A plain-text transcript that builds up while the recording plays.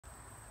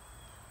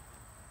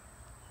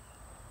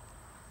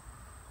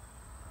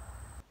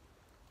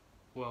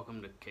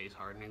Welcome to Case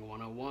Hardening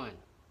 101.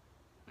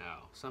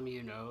 Now, some of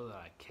you know that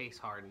I case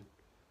harden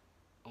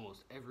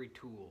almost every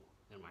tool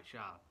in my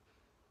shop.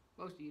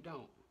 Most of you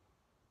don't.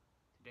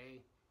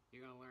 Today,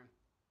 you're going to learn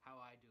how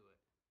I do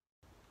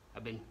it.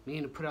 I've been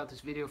meaning to put out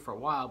this video for a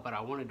while, but I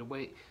wanted to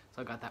wait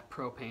so I got that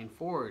propane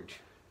forge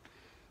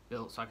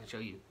built so I can show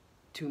you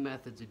two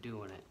methods of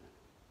doing it.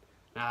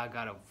 Now, I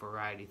got a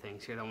variety of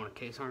things here that I want to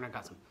case harden. I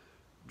got some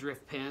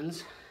drift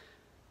pins.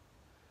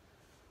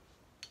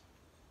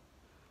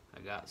 I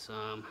got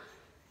some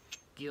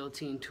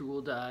guillotine tool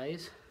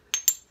dies,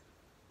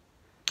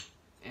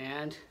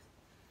 and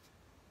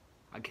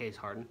I case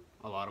harden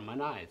a lot of my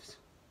knives.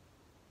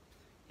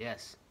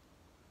 Yes,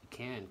 you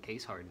can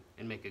case harden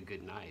and make a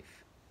good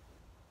knife.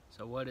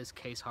 So what is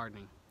case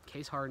hardening?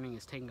 Case hardening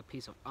is taking a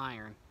piece of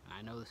iron.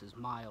 I know this is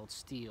mild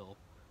steel,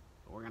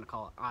 but we're going to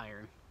call it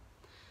iron.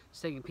 It's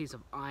taking a piece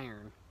of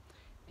iron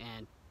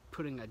and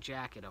putting a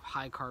jacket of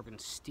high carbon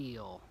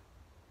steel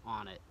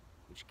on it,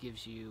 which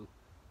gives you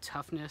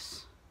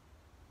toughness,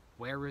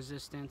 wear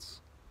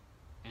resistance,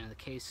 and in the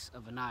case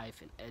of a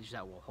knife, an edge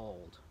that will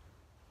hold.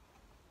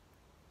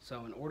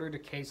 So in order to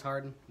case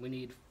harden, we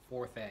need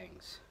four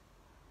things.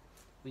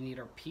 We need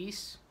our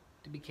piece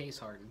to be case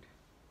hardened,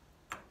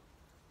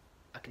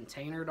 a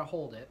container to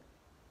hold it,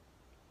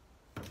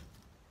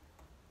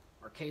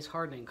 our case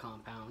hardening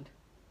compound,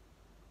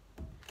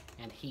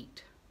 and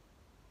heat.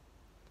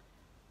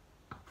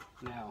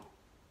 Now,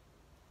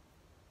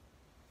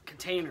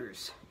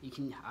 containers,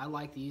 I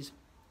like these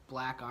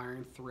black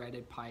iron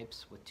threaded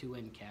pipes with two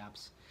end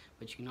caps,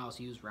 but you can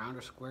also use round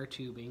or square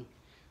tubing,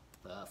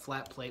 the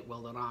flat plate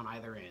welded on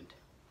either end.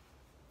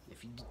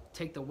 If you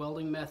take the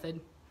welding method,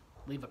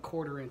 leave a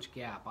 1/4 inch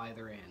gap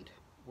either end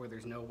where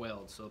there's no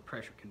weld so the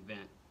pressure can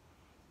vent.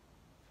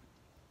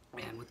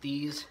 And with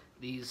these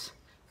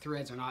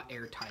threads are not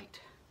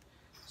airtight,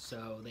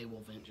 so they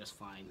will vent just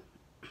fine.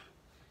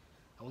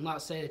 I will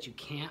not say that you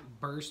can't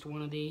burst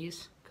one of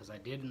these, because I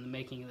did in the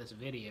making of this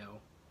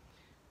video,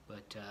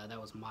 but that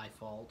was my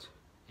fault,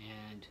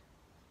 and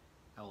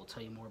I will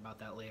tell you more about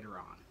that later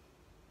on.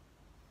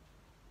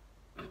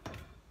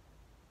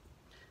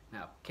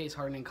 Now, case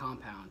hardening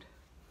compound.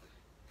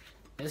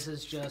 This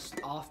is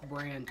just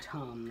off-brand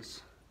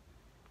Tums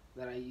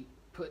that I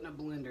put in a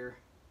blender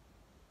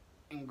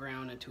and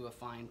ground into a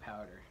fine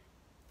powder.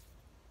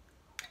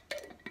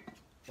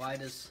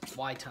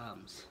 Why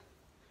Tums?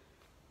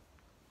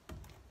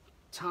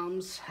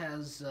 Tums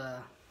has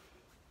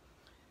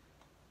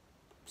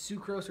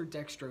sucrose or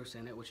dextrose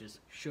in it, which is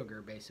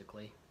sugar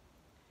basically.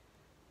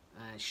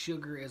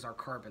 Sugar is our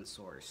carbon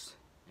source,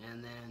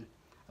 and then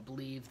I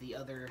believe the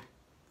other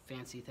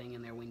fancy thing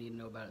in there we need to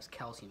know about is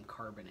calcium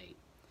carbonate,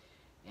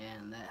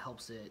 and that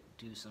helps it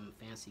do some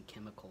fancy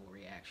chemical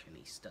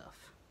reaction-y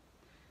stuff.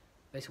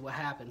 Basically what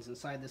happens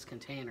inside this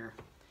container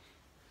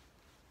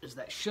is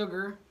that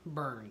sugar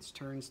burns,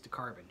 turns to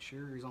carbon.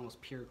 Sugar is almost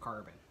pure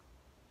carbon.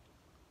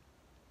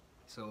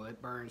 So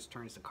it burns,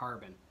 turns to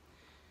carbon.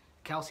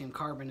 Calcium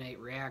carbonate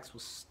reacts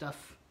with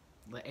stuff,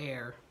 the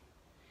air,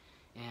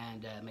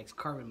 and makes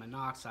carbon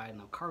monoxide, and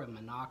the carbon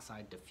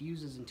monoxide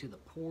diffuses into the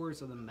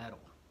pores of the metal.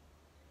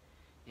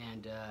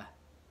 And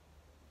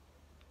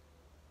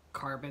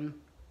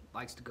carbon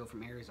likes to go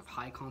from areas of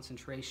high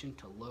concentration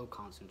to low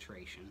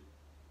concentration.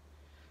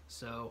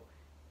 So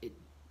it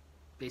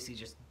basically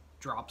just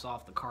drops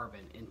off the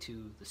carbon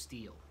into the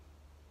steel,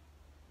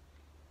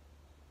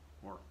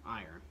 or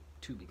iron,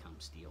 to become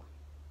steel.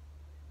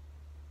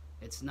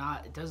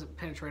 It doesn't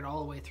penetrate all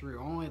the way through,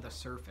 only the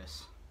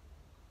surface.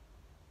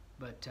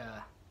 But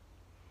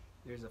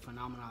there's a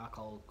phenomenon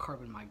called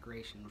carbon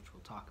migration, which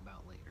we'll talk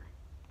about later.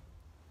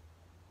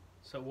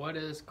 So what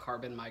is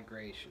carbon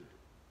migration?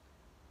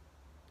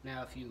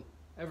 Now, if you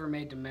ever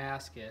made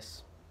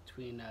Damascus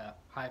between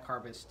high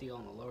carbon steel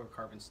and the lower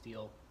carbon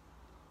steel,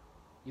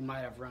 you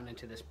might have run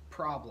into this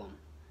problem.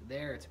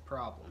 There, it's a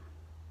problem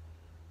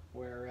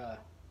where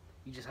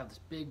you just have this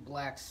big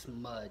black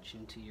smudge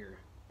into your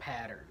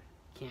pattern.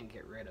 Can't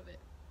get rid of it,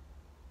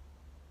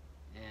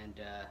 and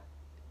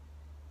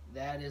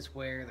that is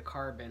where the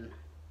carbon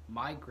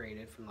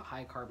migrated from the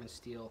high carbon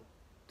steel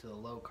to the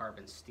low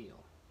carbon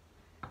steel.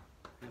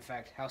 In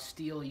fact, how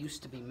steel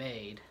used to be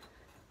made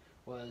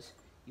was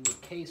you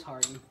would case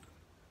harden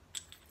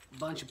a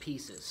bunch of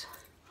pieces.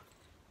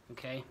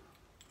 Okay,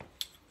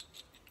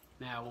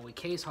 now when we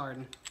case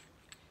harden,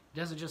 it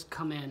doesn't just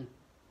come in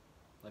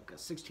like a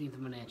 1/16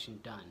 of an inch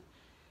and done.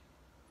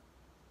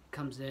 It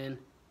comes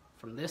in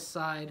from this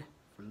side,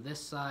 from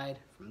this side,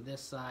 from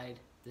this side,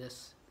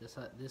 this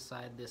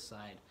side, this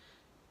side.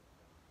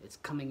 It's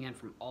coming in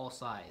from all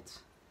sides.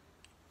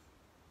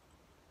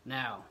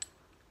 Now,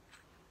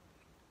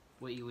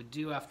 what you would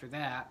do after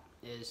that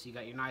is you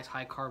got your nice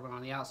high carbon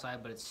on the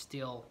outside, but it's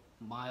still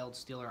mild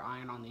steel or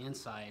iron on the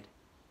inside.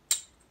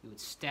 You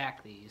would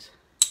stack these,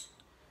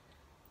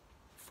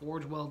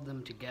 forge weld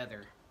them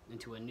together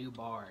into a new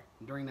bar.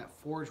 And during that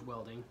forge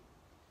welding,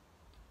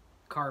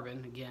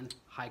 carbon, again,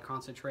 high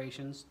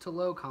concentrations to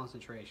low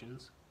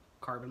concentrations,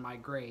 carbon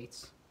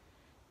migrates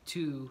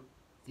to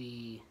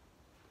the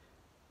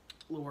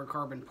lower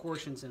carbon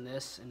portions in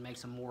this and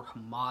makes a more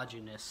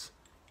homogeneous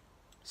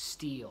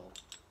steel.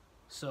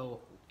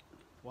 So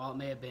while it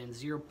may have been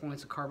 0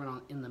 points of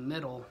carbon in the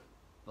middle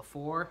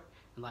before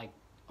and like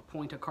a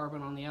point of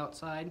carbon on the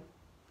outside,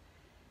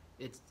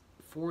 it's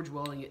forge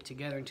welding it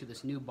together into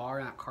this new bar,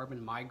 and that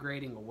carbon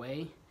migrating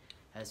away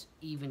has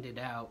evened it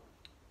out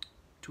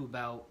to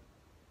about,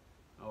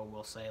 oh,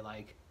 we'll say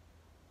like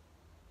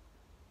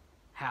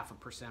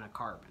 0.5% of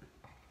carbon.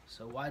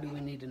 So why do we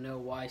need to know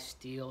why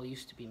steel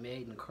used to be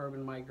made in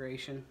carbon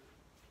migration?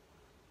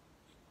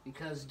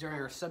 Because during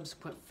our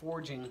subsequent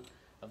forging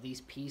of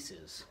these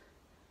pieces,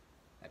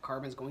 that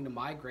carbon is going to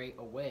migrate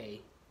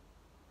away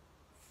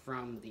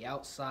from the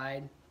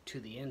outside to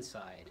the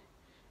inside.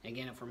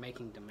 Again, if we're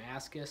making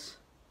Damascus,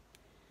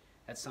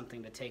 that's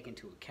something to take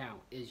into account.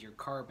 Is your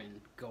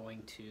carbon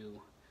going to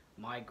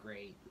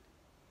migrate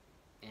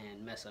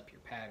and mess up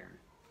your pattern?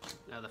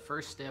 Now the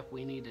first step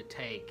we need to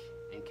take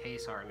in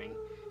case hardening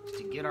is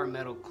to get our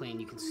metal clean.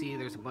 You can see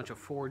there's a bunch of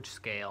forge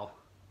scale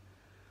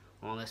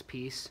on this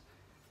piece.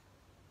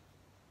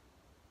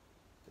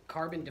 The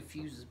carbon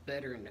diffuses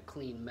better into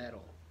clean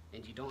metal,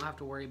 and you don't have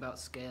to worry about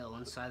scale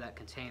inside that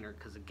container,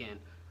 because again,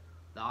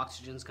 the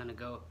oxygen's going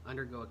to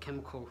undergo a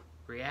chemical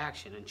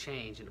reaction and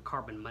change into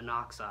carbon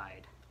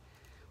monoxide,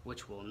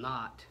 which will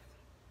not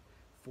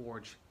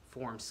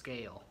form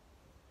scale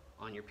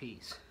on your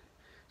piece.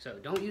 So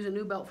don't use a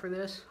new belt for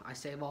this. I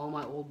save all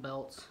my old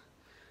belts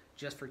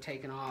just for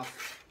taking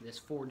off this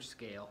forge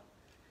scale,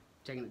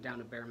 taking it down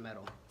to bare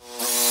metal.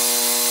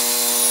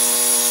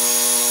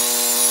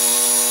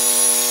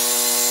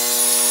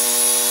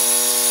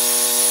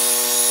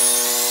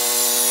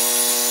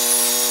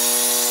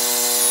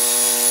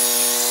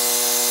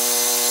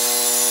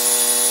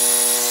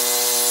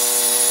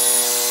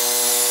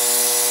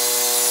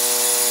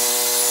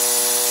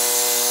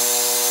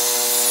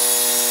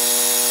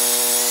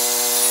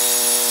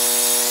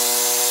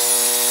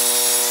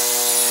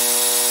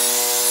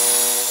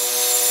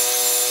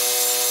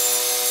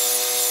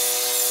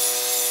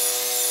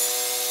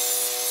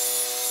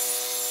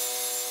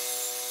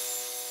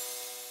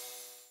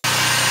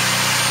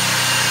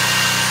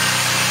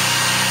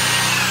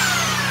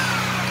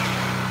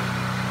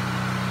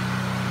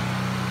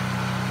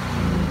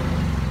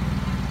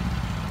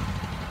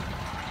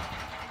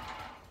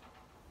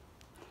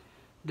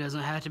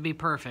 Doesn't have to be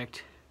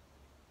perfect.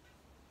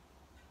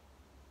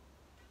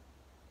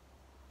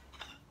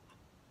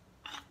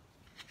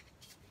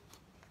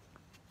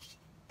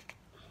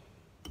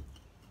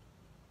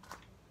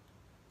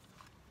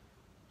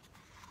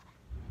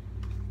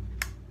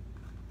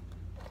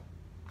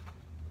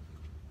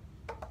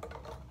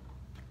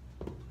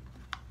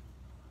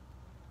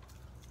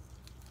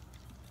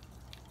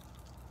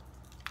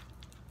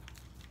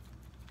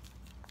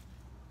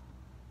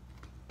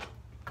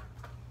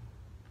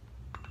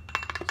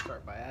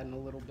 Start by adding a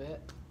little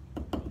bit.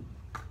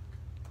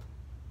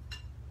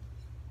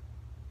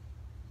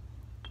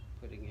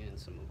 Putting in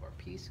some of our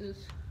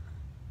pieces.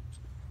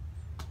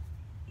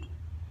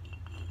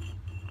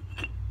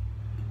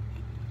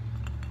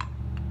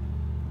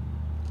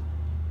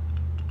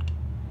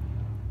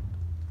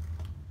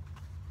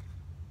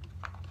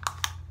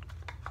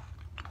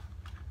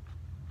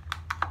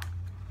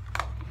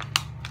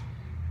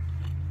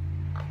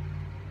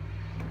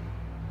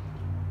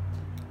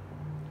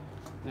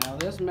 Now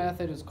this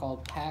method is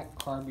called pack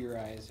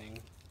carburizing,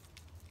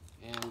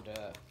 and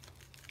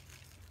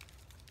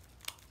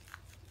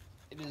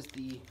it is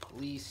the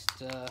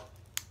least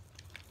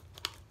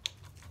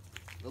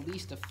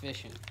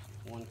efficient,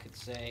 one could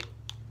say.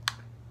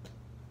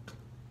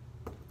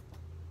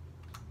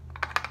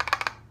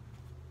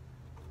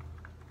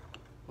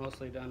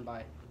 Mostly done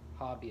by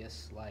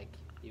hobbyists like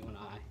you and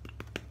I.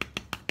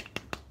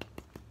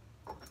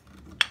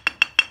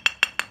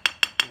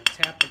 And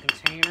tap the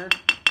container.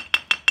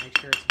 Make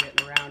sure it's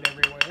getting around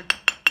everywhere.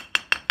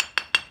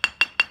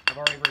 I've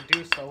already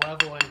reduced the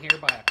level in here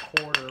by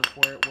 1/4 of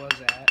where it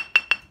was at.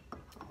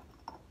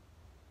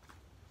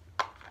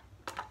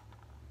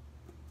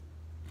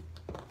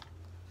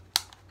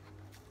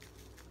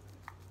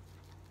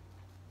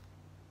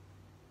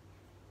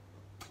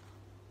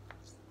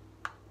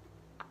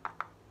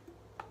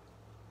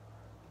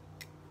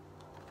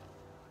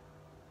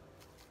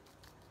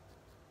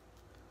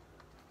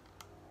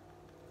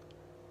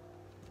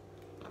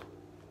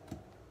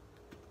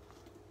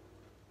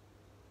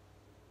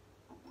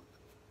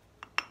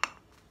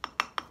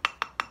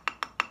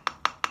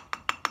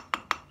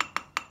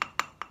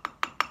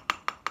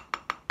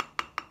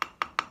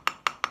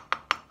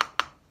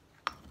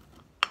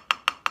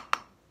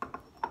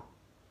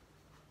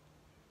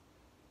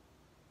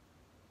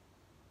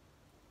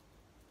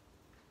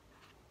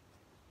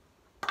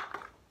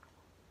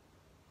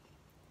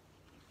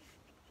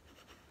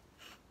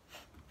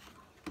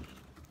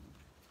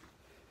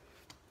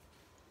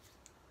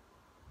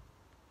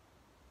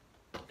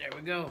 There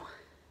we go.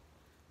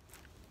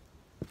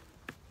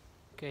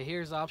 Okay,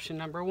 here's option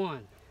number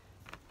 1.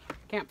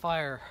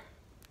 Campfire.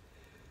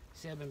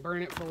 See, I've been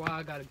burning it for a while.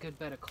 I got a good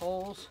bed of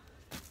coals.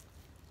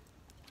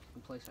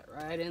 Can place that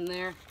right in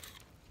there.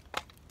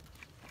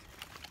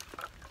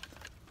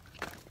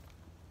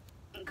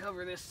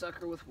 cover this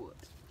sucker with wood.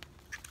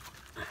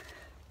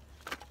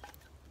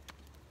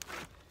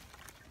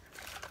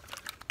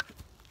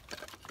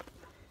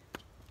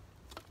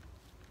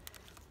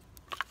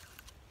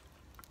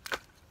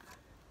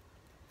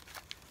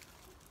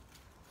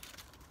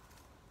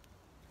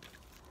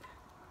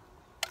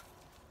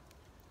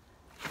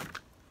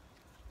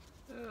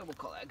 We'll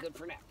call that good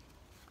for now.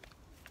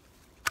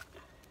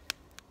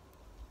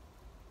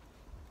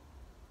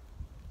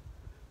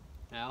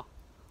 Now,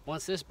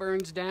 once this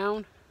burns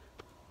down,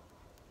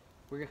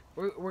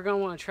 we're gonna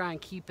want to try and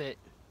keep it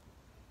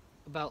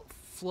about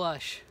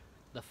flush,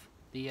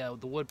 the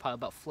wood pile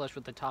about flush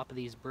with the top of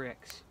these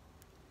bricks.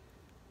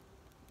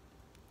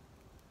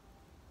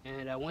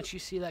 And once you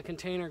see that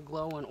container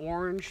glowing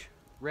orange,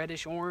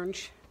 reddish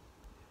orange,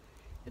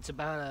 it's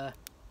about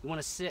you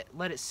want to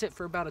let it sit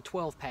for about a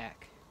 12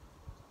 pack.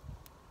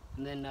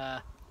 And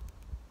then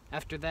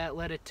after that,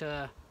 let it,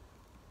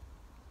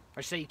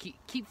 or say you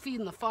keep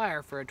feeding the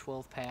fire for a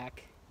 12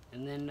 pack,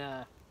 and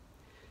then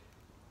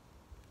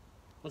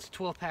once the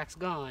 12 pack's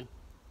gone,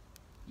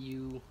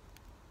 you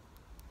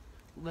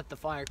let the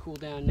fire cool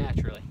down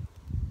naturally.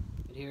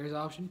 And here's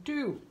option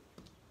 2.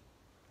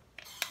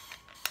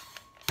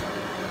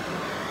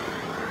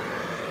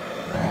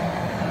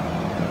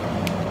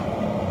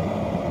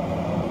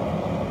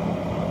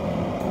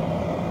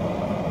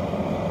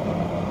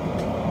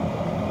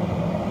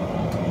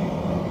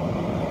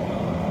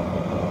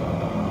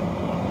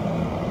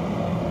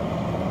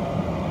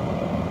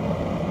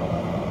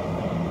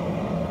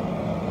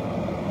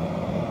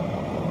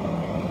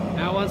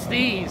 Once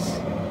these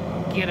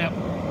get a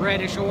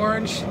reddish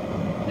orange,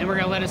 then we're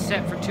gonna let it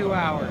set for 2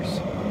 hours.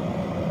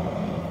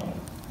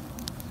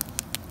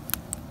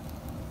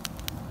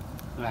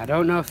 I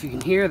don't know if you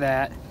can hear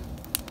that.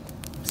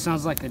 It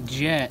sounds like a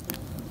jet.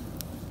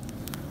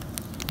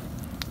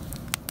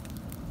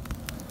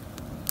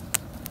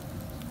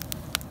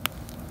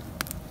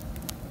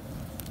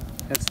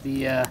 That's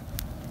the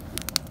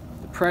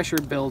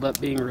pressure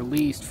buildup being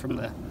released from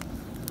the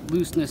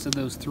looseness of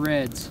those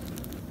threads.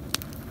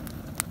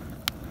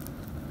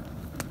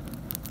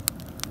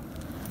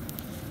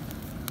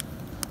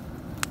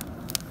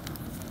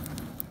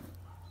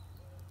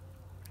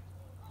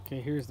 Okay,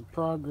 here's the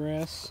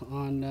progress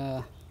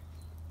on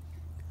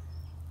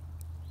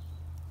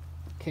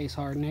case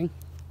hardening.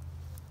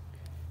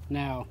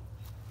 Now,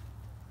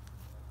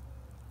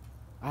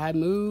 I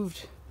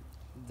moved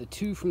the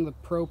 2 from the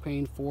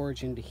propane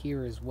forge into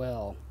here as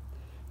well,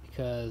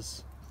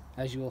 because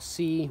as you will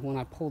see when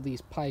I pull these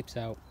pipes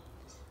out,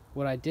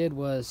 what I did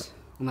was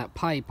on that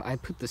pipe I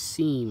put the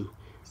seam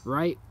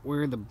right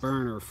where the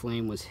burner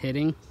flame was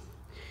hitting,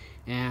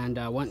 and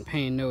I wasn't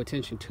paying no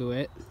attention to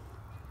it.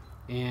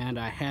 And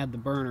I had the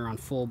burner on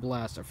full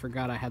blast. I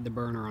forgot I had the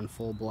burner on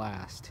full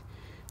blast.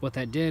 What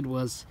that did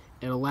was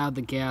it allowed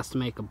the gas to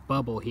make a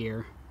bubble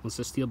here. Once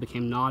the steel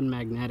became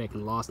non-magnetic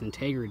and lost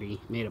integrity,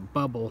 it made a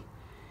bubble,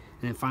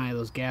 and then finally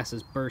those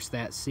gases burst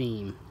that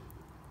seam.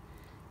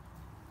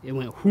 It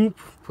went whoop,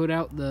 put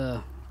out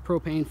the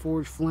propane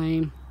forge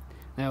flame.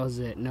 That was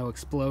it. No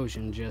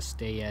explosion,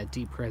 just a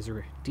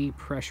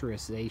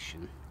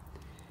depressurization.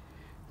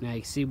 Now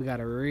you can see we got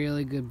a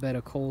really good bed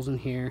of coals in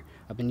here.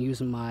 I've been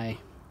using my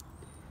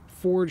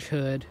forge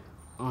hood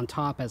on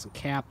top as a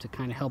cap to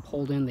kind of help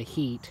hold in the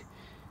heat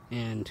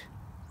and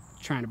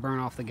trying to burn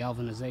off the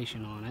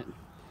galvanization on it.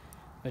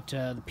 But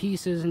the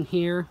pieces in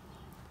here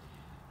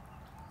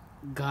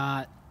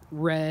got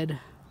red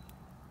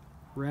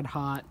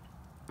hot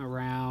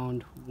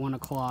around 1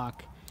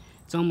 o'clock.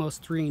 It's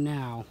almost 3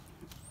 now,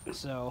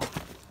 so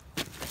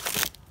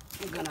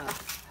I'm gonna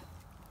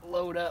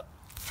load up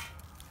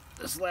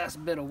this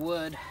last bit of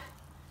wood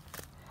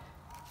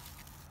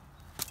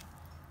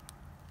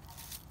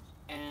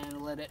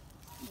and let it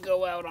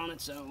go out on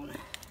its own.